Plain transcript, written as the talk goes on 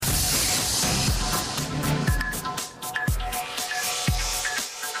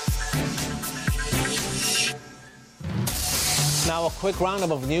Now, a quick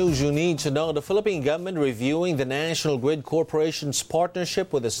roundup of news you need to know. The Philippine government reviewing the National Grid Corporation's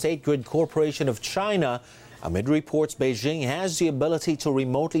partnership with the State Grid Corporation of China amid reports Beijing has the ability to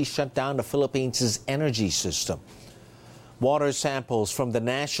remotely shut down the Philippines' energy system. Water samples from the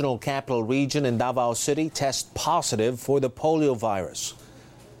National Capital Region in Davao City test positive for the polio virus.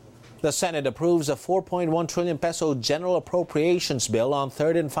 The Senate approves a 4.1 trillion peso general appropriations bill on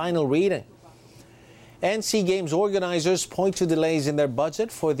third and final reading. And SEA Games organizers point to delays in their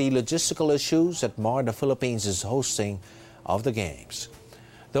budget for the logistical issues that mar the Philippines' hosting of the Games.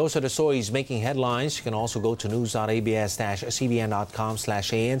 Those are the stories making headlines. You can also go to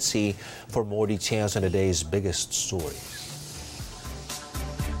news.abs-cbn.com/ANC for more details on the day's biggest stories.